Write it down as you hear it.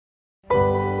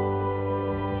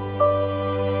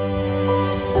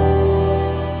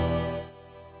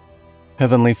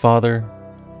Heavenly Father,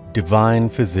 divine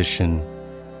physician,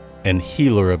 and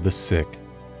healer of the sick,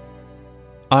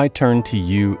 I turn to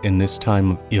you in this time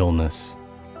of illness.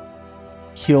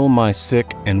 Heal my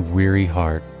sick and weary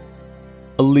heart.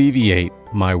 Alleviate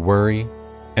my worry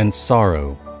and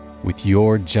sorrow with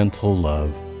your gentle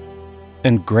love,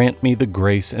 and grant me the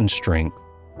grace and strength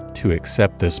to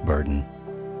accept this burden.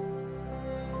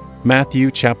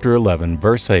 Matthew chapter 11,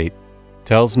 verse 8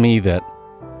 tells me that,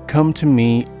 "Come to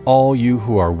me, all you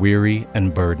who are weary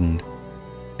and burdened,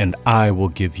 and I will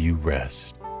give you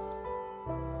rest."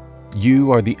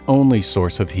 You are the only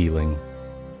source of healing.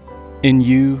 In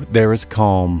you there is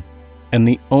calm and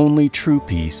the only true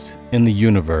peace in the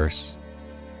universe.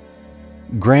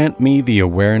 Grant me the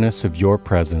awareness of your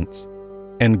presence,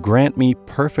 and grant me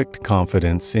perfect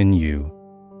confidence in you.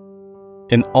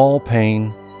 In all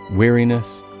pain,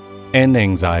 weariness, and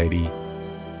anxiety,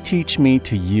 teach me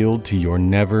to yield to your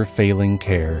never-failing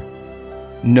care,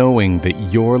 knowing that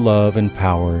your love and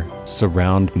power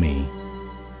surround me,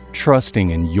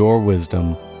 trusting in your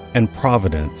wisdom and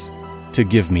providence to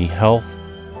give me health,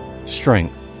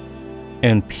 strength,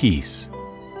 and peace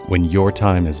when your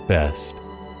time is best.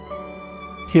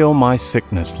 Heal my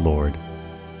sickness, Lord.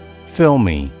 Fill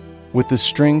me with the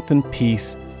strength and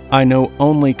peace I know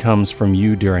only comes from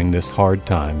you during this hard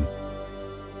time.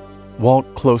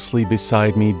 Walk closely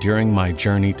beside me during my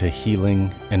journey to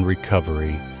healing and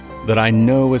recovery that I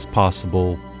know is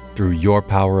possible through your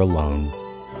power alone.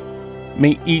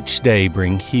 May each day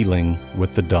bring healing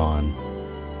with the dawn.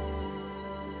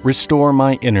 Restore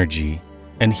my energy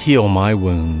and heal my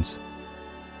wounds.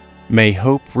 May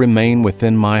hope remain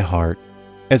within my heart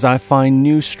as I find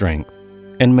new strength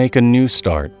and make a new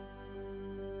start.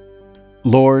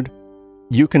 Lord,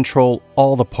 you control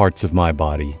all the parts of my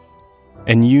body,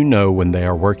 and you know when they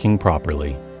are working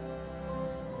properly.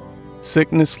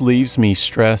 Sickness leaves me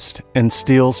stressed and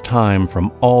steals time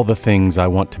from all the things I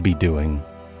want to be doing.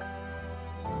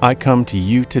 I come to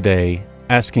you today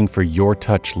asking for your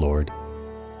touch, Lord.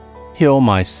 Heal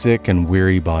my sick and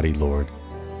weary body, Lord.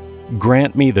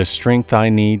 Grant me the strength I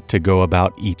need to go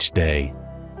about each day.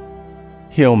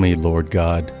 Heal me, Lord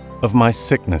God, of my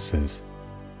sicknesses.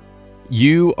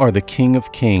 You are the King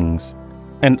of Kings,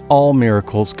 and all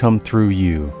miracles come through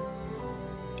you.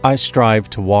 I strive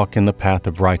to walk in the path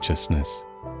of righteousness.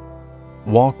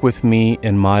 Walk with me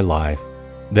in my life,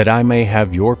 that I may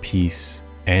have your peace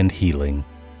and healing.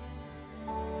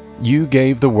 You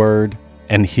gave the word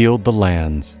and healed the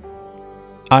lands.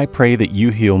 I pray that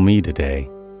you heal me today.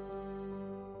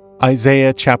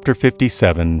 Isaiah chapter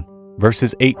 57,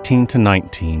 verses 18 to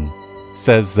 19,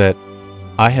 says that,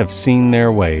 "I have seen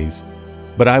their ways,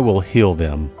 but I will heal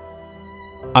them.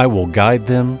 I will guide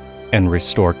them and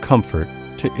restore comfort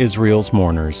to Israel's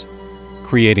mourners,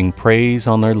 creating praise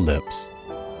on their lips.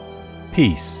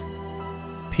 Peace,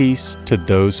 peace to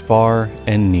those far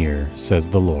and near, says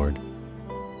the Lord,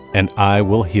 and I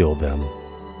will heal them.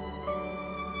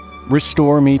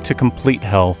 Restore me to complete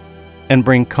health and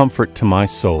bring comfort to my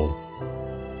soul.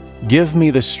 Give me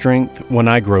the strength when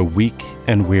I grow weak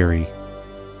and weary.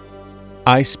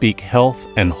 I speak health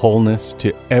and wholeness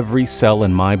to every cell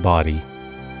in my body.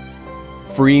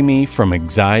 Free me from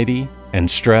anxiety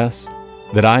and stress,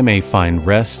 that I may find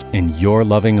rest in your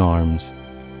loving arms.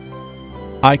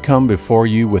 I come before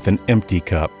you with an empty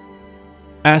cup,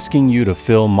 asking you to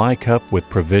fill my cup with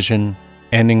provision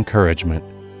and encouragement.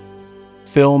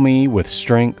 Fill me with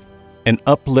strength and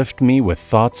uplift me with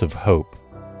thoughts of hope.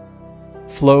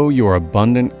 Flow your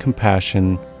abundant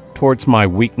compassion towards my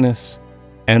weakness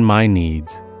and my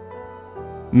needs.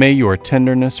 May your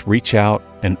tenderness reach out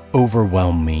and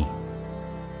overwhelm me.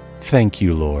 Thank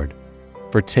you, Lord,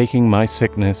 for taking my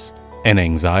sickness and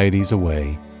anxieties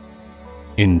away.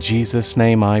 In Jesus'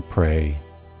 name I pray.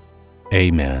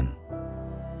 Amen.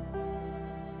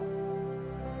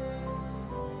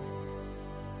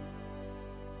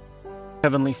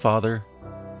 Heavenly Father,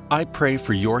 I pray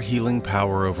for your healing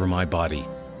power over my body.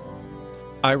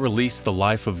 I release the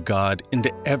life of God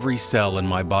into every cell in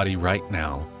my body right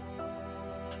now.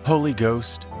 Holy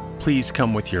Ghost, please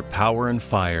come with your power and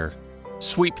fire.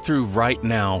 Sweep through right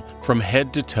now from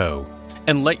head to toe,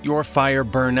 and let your fire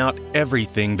burn out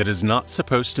everything that is not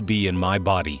supposed to be in my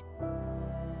body.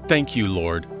 Thank you,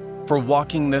 Lord, for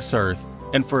walking this earth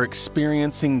and for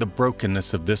experiencing the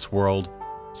brokenness of this world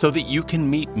so that you can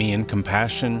meet me in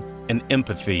compassion and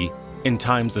empathy in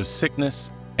times of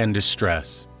sickness and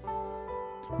distress.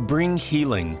 Bring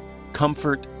healing,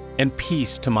 comfort, and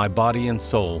peace to my body and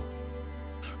soul.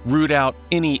 Root out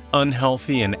any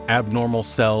unhealthy and abnormal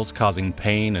cells causing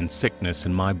pain and sickness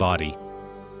in my body.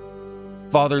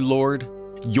 Father, Lord,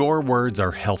 your words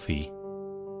are healthy.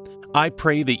 I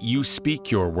pray that you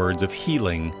speak your words of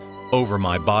healing over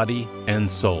my body and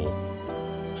soul.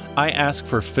 I ask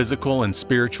for physical and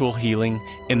spiritual healing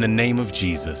in the name of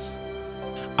Jesus.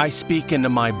 I speak into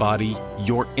my body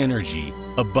your energy,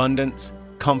 abundance,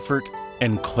 comfort,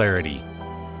 and clarity.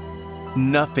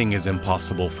 Nothing is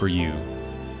impossible for you.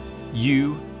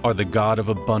 You are the God of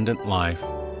abundant life.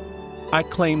 I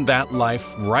claim that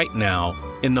life right now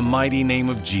in the mighty name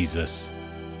of Jesus.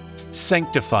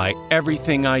 Sanctify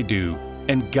everything I do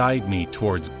and guide me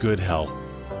towards good health.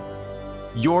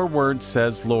 Your word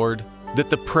says, Lord, that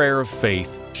the prayer of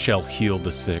faith shall heal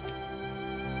the sick.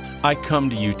 I come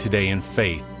to you today in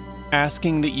faith,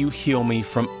 asking that you heal me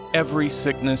from every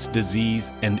sickness,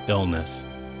 disease, and illness.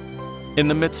 In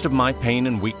the midst of my pain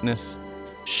and weakness,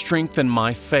 strengthen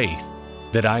my faith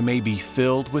that I may be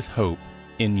filled with hope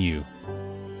in you.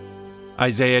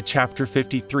 Isaiah chapter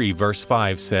 53 verse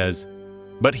 5 says,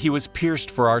 "But he was pierced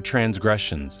for our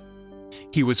transgressions.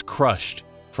 He was crushed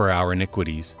for our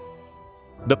iniquities.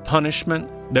 The punishment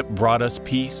that brought us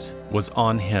peace was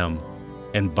on him,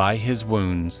 and by his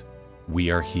wounds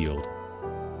we are healed."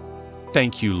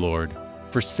 Thank you, Lord,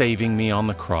 for saving me on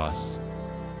the cross.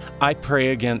 I pray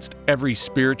against every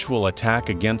spiritual attack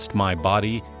against my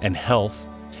body and health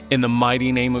in the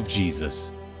mighty name of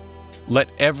Jesus. Let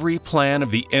every plan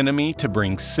of the enemy to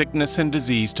bring sickness and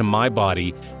disease to my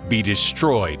body be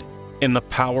destroyed in the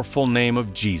powerful name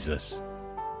of Jesus.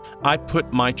 I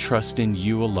put my trust in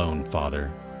you alone,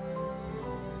 Father.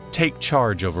 Take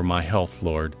charge over my health,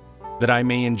 Lord, that I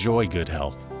may enjoy good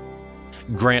health.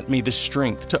 Grant me the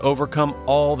strength to overcome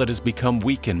all that has become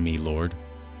weak in me, Lord.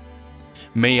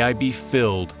 May I be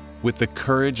filled with the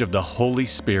courage of the Holy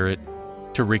Spirit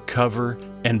to recover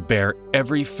and bear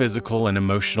every physical and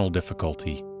emotional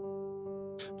difficulty.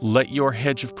 Let your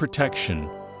hedge of protection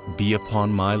be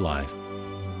upon my life.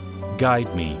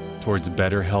 Guide me towards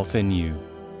better health in you.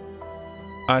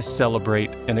 I celebrate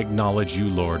and acknowledge you,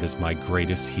 Lord, as my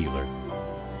greatest healer.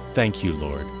 Thank you,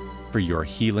 Lord, for your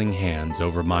healing hands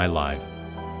over my life.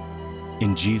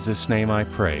 In Jesus' name I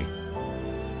pray.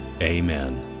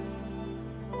 Amen.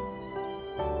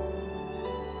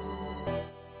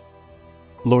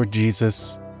 Lord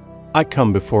Jesus, I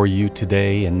come before you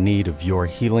today in need of your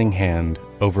healing hand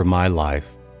over my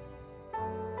life.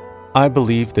 I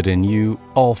believe that in you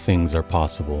all things are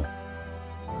possible.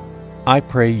 I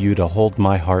pray you to hold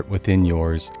my heart within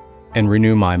yours and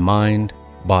renew my mind,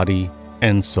 body,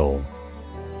 and soul.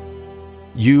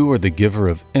 You are the giver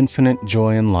of infinite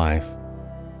joy in life.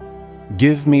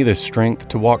 Give me the strength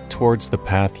to walk towards the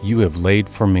path you have laid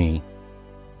for me.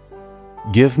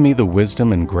 Give me the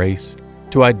wisdom and grace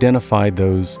to identify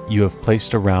those you have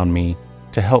placed around me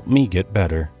to help me get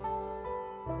better.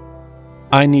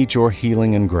 I need your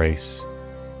healing and grace.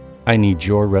 I need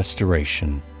your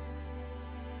restoration.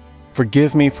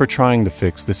 Forgive me for trying to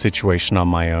fix the situation on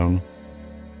my own.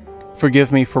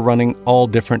 Forgive me for running all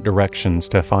different directions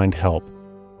to find help,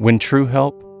 when true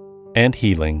help and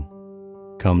healing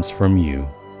comes from you.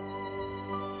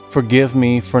 Forgive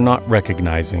me for not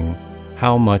recognizing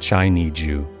how much I need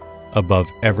you above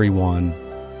everyone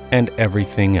and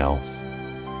everything else.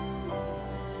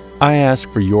 I ask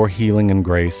for your healing and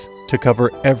grace to cover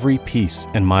every piece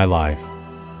in my life.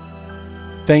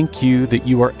 Thank you that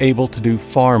you are able to do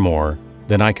far more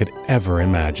than I could ever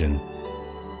imagine.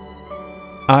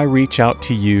 I reach out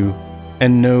to you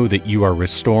and know that you are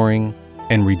restoring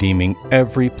and redeeming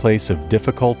every place of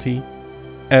difficulty,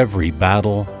 every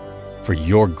battle, for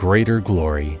your greater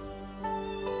glory.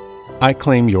 I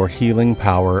claim your healing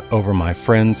power over my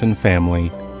friends and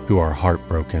family who are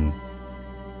heartbroken.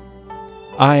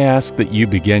 I ask that you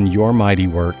begin your mighty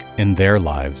work in their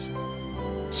lives.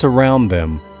 Surround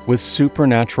them with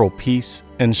supernatural peace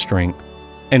and strength,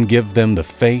 and give them the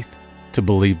faith to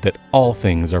believe that all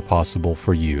things are possible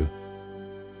for you.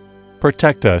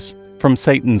 Protect us from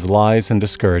Satan's lies and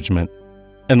discouragement,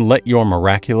 and let your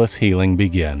miraculous healing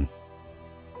begin.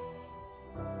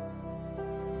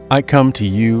 I come to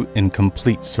you in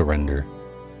complete surrender.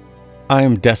 I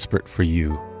am desperate for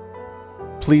you.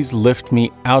 Please lift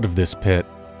me out of this pit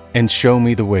and show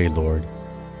me the way, Lord.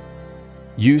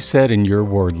 You said in your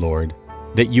word, Lord,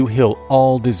 that you heal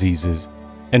all diseases,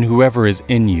 and whoever is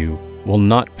in you will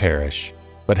not perish,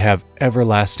 but have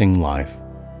everlasting life.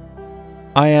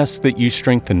 I ask that you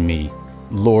strengthen me,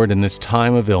 Lord, in this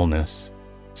time of illness.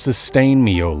 Sustain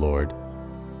me, O Lord.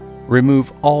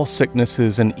 Remove all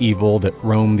sicknesses and evil that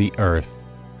roam the earth.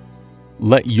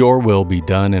 Let your will be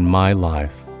done in my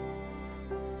life.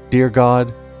 Dear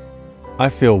God, I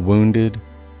feel wounded,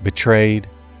 betrayed,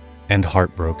 and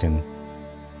heartbroken.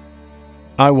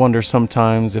 I wonder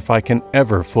sometimes if I can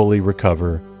ever fully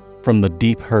recover from the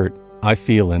deep hurt I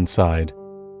feel inside.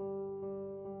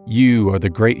 You are the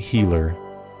great healer.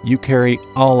 You carry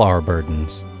all our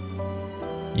burdens.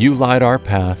 You light our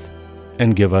path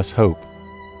and give us hope.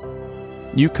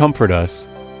 You comfort us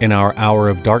in our hour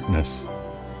of darkness.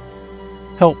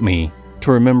 Help me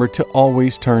to remember to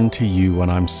always turn to you when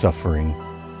I'm suffering.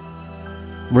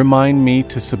 Remind me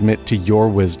to submit to your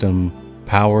wisdom,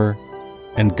 power,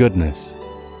 and goodness.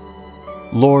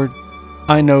 Lord,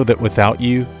 I know that without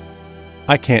you,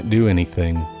 I can't do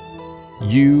anything.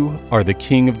 You are the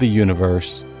King of the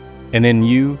universe, and in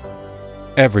you,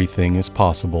 everything is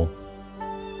possible.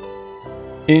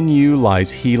 In you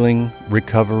lies healing,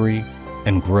 recovery,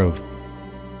 and growth.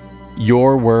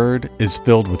 Your word is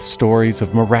filled with stories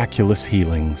of miraculous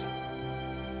healings.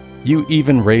 You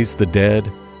even raised the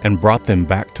dead and brought them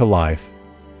back to life.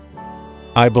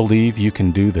 I believe you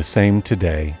can do the same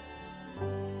today.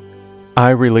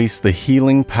 I release the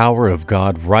healing power of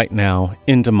God right now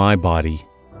into my body.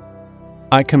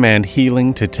 I command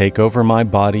healing to take over my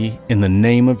body in the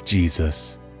name of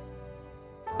Jesus.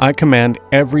 I command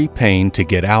every pain to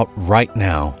get out right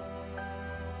now.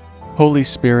 Holy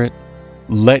Spirit,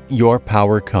 let your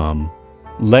power come.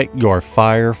 Let your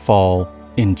fire fall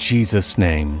in Jesus'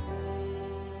 name.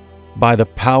 By the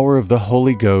power of the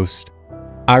Holy Ghost,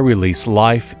 I release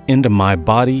life into my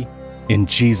body in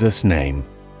Jesus' name.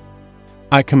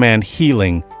 I command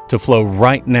healing to flow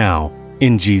right now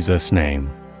in Jesus'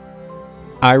 name.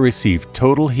 I receive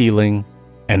total healing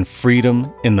and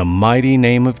freedom in the mighty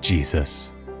name of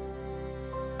Jesus.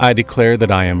 I declare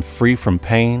that I am free from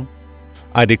pain.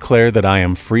 I declare that I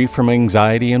am free from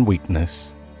anxiety and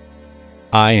weakness.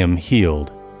 I am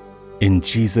healed in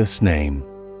Jesus' name.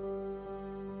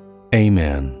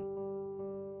 Amen.